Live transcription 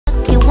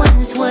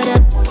friends, what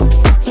up?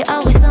 You're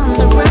always on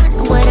the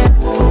run, what up?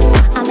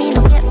 I mean,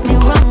 don't get me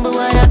wrong, but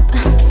what up?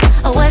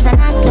 Or was I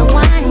not the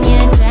one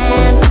you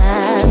dreamt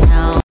of?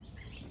 No.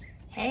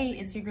 Hey,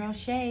 it's your girl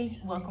Shay.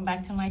 Welcome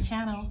back to my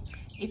channel.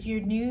 If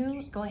you're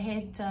new, go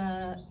ahead,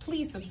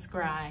 please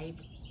subscribe.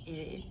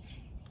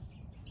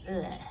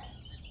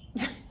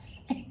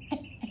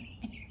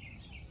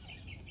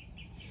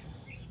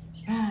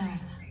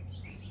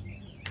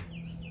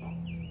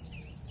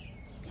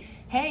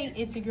 Hey,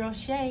 it's your girl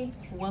Shay.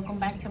 Welcome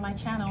back to my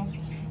channel.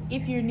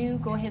 If you're new,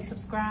 go ahead,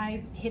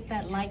 subscribe, hit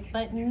that like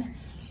button.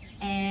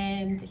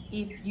 And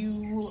if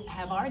you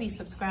have already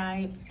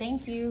subscribed,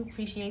 thank you,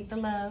 appreciate the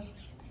love.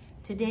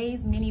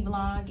 Today's mini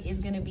vlog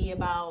is gonna be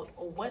about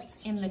what's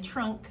in the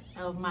trunk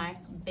of my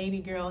baby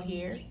girl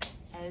here,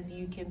 as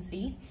you can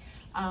see.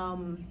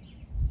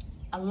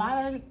 A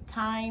lot of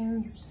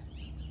times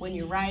when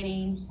you're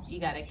riding, you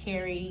gotta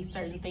carry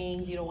certain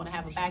things. You don't wanna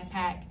have a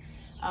backpack.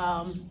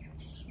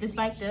 This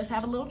bike does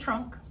have a little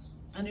trunk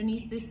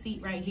underneath this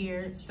seat right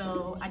here.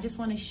 So I just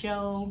wanna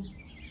show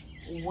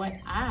what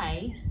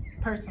I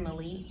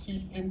personally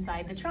keep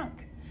inside the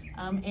trunk.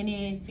 And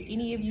if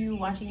any of you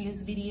watching this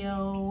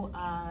video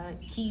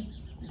keep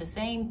the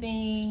same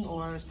thing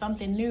or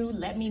something new,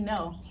 let me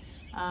know.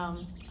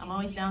 I'm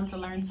always down to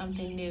learn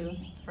something new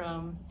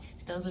from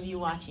those of you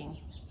watching.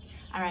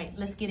 All right,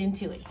 let's get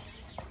into it.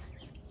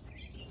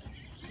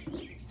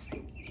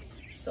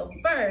 So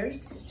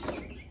first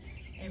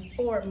and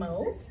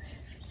foremost,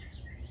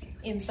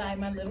 inside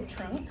my little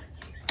trunk,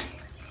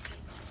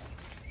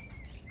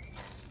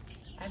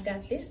 I've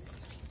got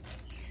this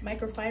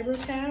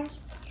microfiber towel.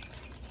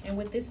 And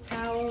with this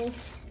towel,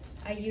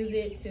 I use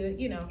it to,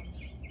 you know,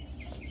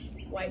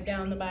 wipe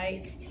down the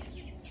bike,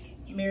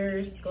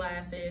 mirrors,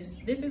 glasses.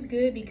 This is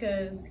good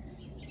because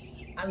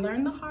I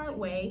learned the hard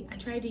way. I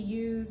tried to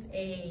use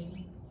a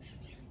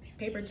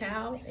paper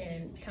towel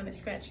and kind of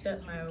scratched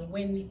up my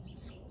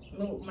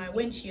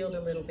windshield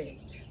a little bit.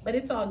 But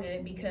it's all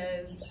good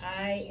because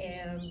I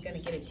am gonna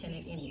get it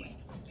tinted anyway.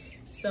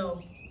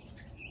 So,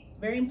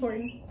 very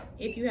important,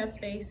 if you have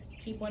space,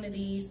 keep one of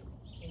these.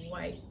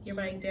 Wipe your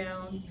bike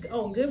down.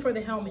 Oh, good for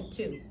the helmet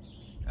too.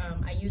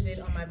 I use it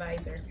on my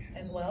visor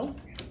as well.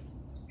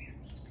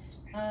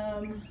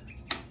 Oh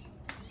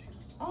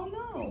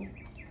no.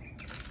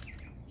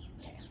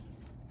 Okay.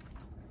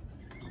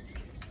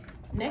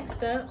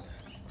 Next up,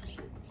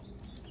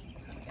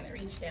 I'm gonna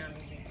reach down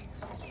in here.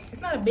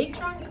 It's not a big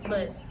trunk,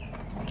 but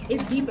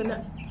it's deep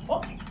enough.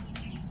 Oh,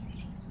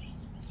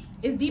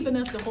 it's deep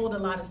enough to hold a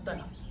lot of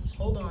stuff.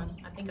 Hold on,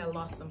 I think I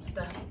lost some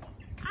stuff.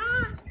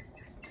 Ah!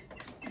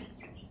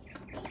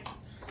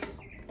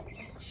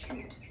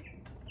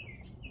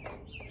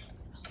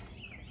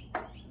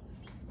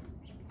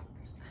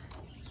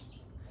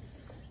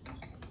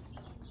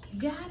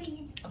 Got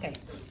him. Okay,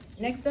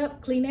 next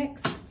up,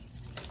 Kleenex.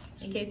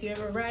 In case you're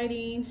ever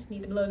riding,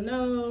 need to blow the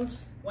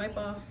nose, wipe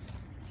off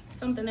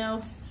something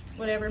else,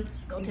 whatever.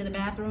 Go to the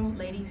bathroom,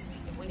 ladies.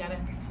 If we gotta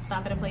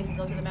stop at a place and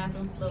go to the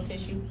bathroom, little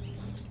tissue.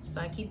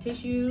 So I keep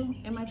tissue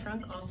in my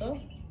trunk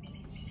also.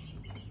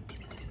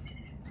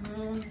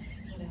 What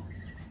else?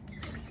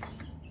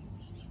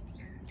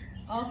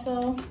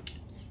 Also,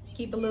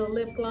 keep a little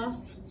lip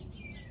gloss.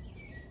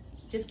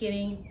 Just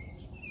kidding.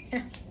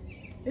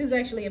 This is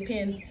actually a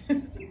pen.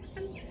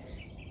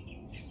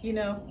 You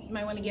know, you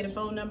might want to get a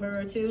phone number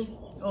or two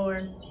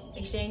or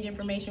exchange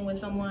information with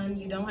someone.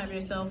 You don't have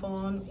your cell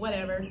phone,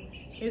 whatever.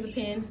 Here's a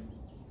pen.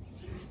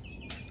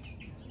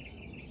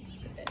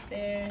 Put that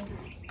there.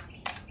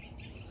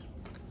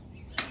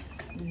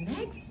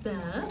 Next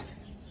up,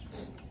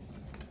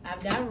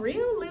 I've got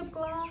real lip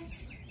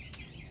gloss.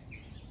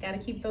 Gotta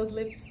keep those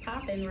lips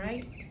popping,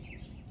 right?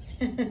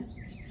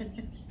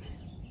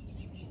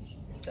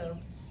 So,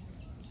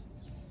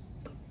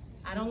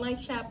 I don't like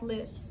chapped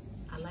lips.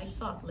 I like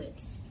soft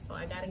lips. So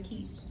I gotta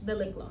keep the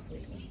lip gloss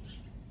with me.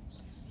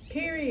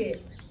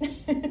 Period.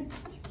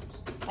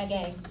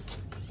 Okay,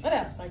 what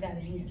else I got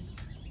in here?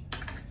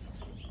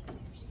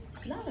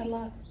 Not a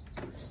lot.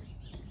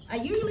 I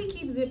usually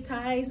keep zip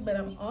ties, but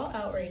I'm all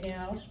out right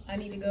now. I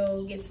need to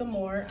go get some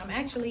more. I'm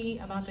actually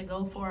about to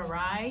go for a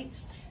ride.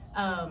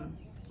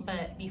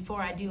 But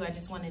before I do, I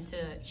just wanted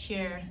to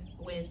share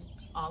with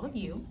all of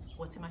you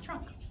what's in my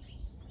trunk.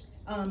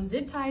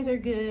 Zip ties are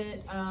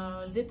good.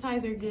 Zip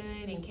ties are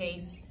good in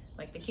case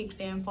like the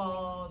kickstand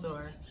falls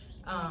or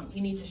you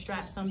need to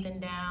strap something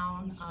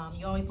down.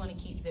 You always want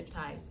to keep zip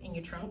ties in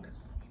your trunk.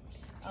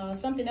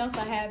 Something else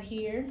I have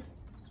here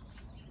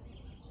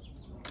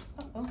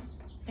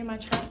in my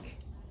trunk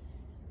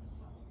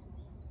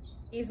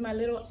is my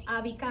little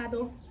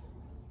avocado.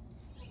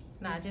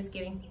 Nah, just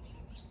kidding.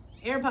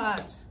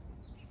 AirPods.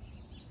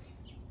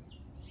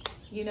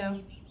 You know,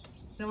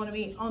 you don't want to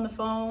be on the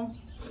phone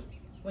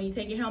when you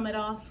take your helmet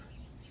off.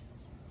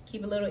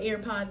 Keep a little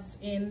AirPods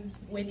in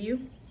with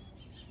you.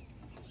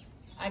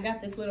 I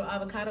got this little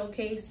avocado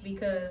case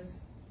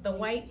because the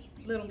white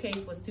little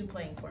case was too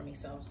plain for me,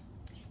 so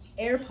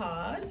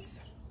AirPods.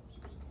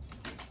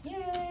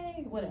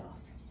 Yay, what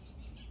else?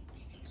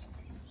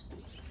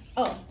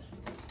 Oh,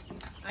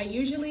 I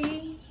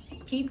usually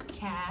keep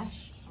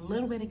cash, a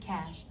little bit of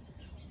cash,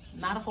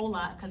 not a whole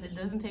lot, because it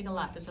doesn't take a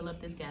lot to fill up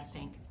this gas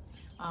tank.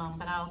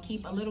 But I'll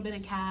keep a little bit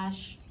of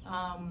cash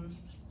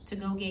to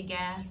go get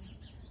gas.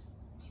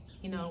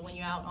 You know, when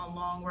you're out on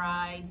long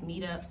rides,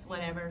 meetups,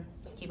 whatever,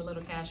 keep a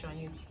little cash on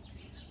you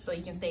so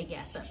you can stay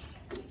gassed up.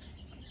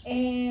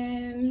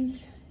 And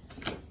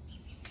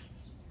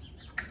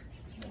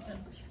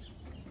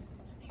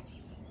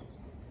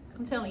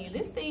I'm telling you,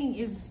 this thing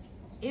is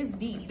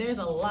deep. There's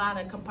a lot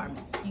of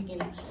compartments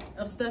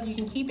of stuff you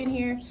can keep in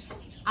here.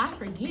 I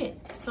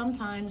forget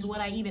sometimes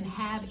what I even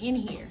have in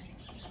here.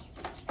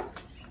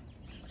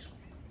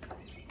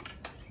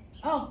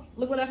 Oh,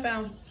 look what I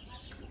found.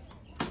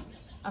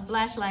 A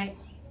flashlight.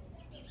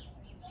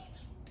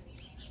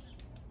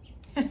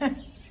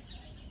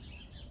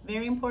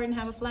 Very important to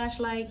have a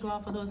flashlight. Go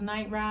out for those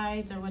night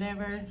rides or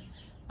whatever.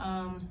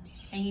 And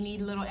you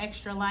need a little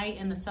extra light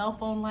and the cell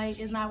phone light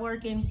is not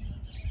working.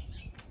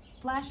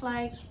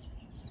 Flashlight.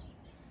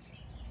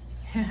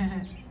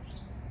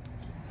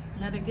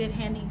 Another good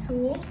handy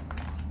tool.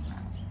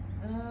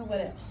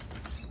 What else?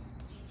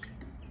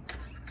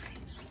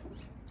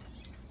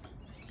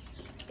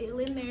 Still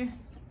in there.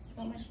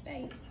 So much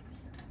space.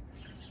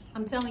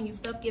 I'm telling you,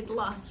 stuff gets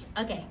lost.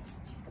 Okay.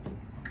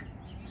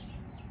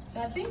 So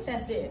I think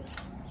that's it.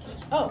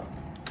 Oh.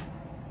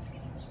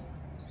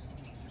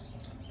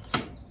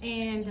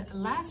 And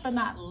last but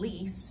not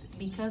least,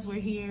 because we're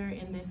here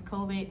in this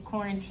COVID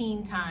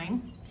quarantine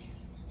time,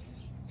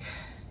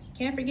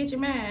 can't forget your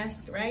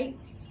mask, right?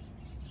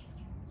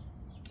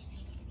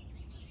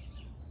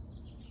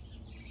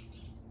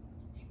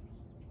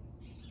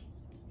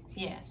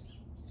 Yeah,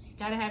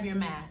 gotta have your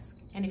mask.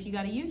 And if you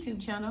got a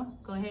YouTube channel,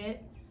 go ahead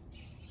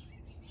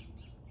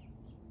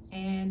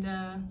and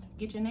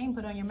get your name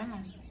put on your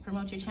mask.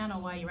 Promote your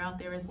channel while you're out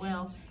there as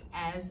well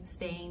as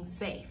staying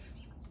safe.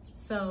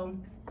 So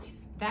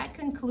that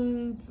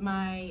concludes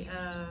my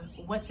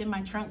what's in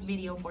my trunk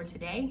video for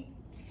today.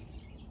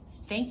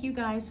 Thank you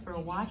guys for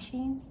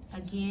watching.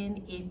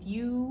 Again, if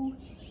you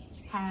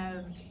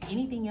have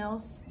anything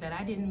else that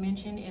I didn't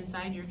mention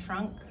inside your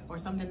trunk or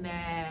something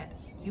that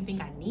you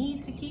think I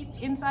need to keep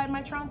inside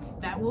my trunk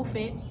that will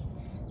fit,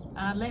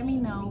 let me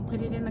know.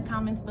 Put it in the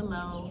comments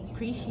below.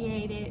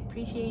 Appreciate it.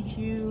 Appreciate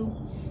you.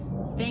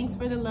 Thanks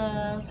for the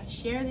love.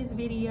 Share this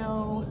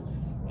video,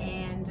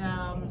 and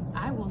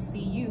I will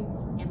see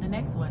you in the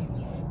next one.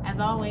 As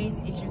always,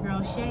 it's your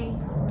girl Shay.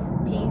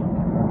 Peace,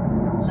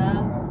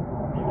 love,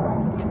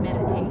 and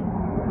meditate.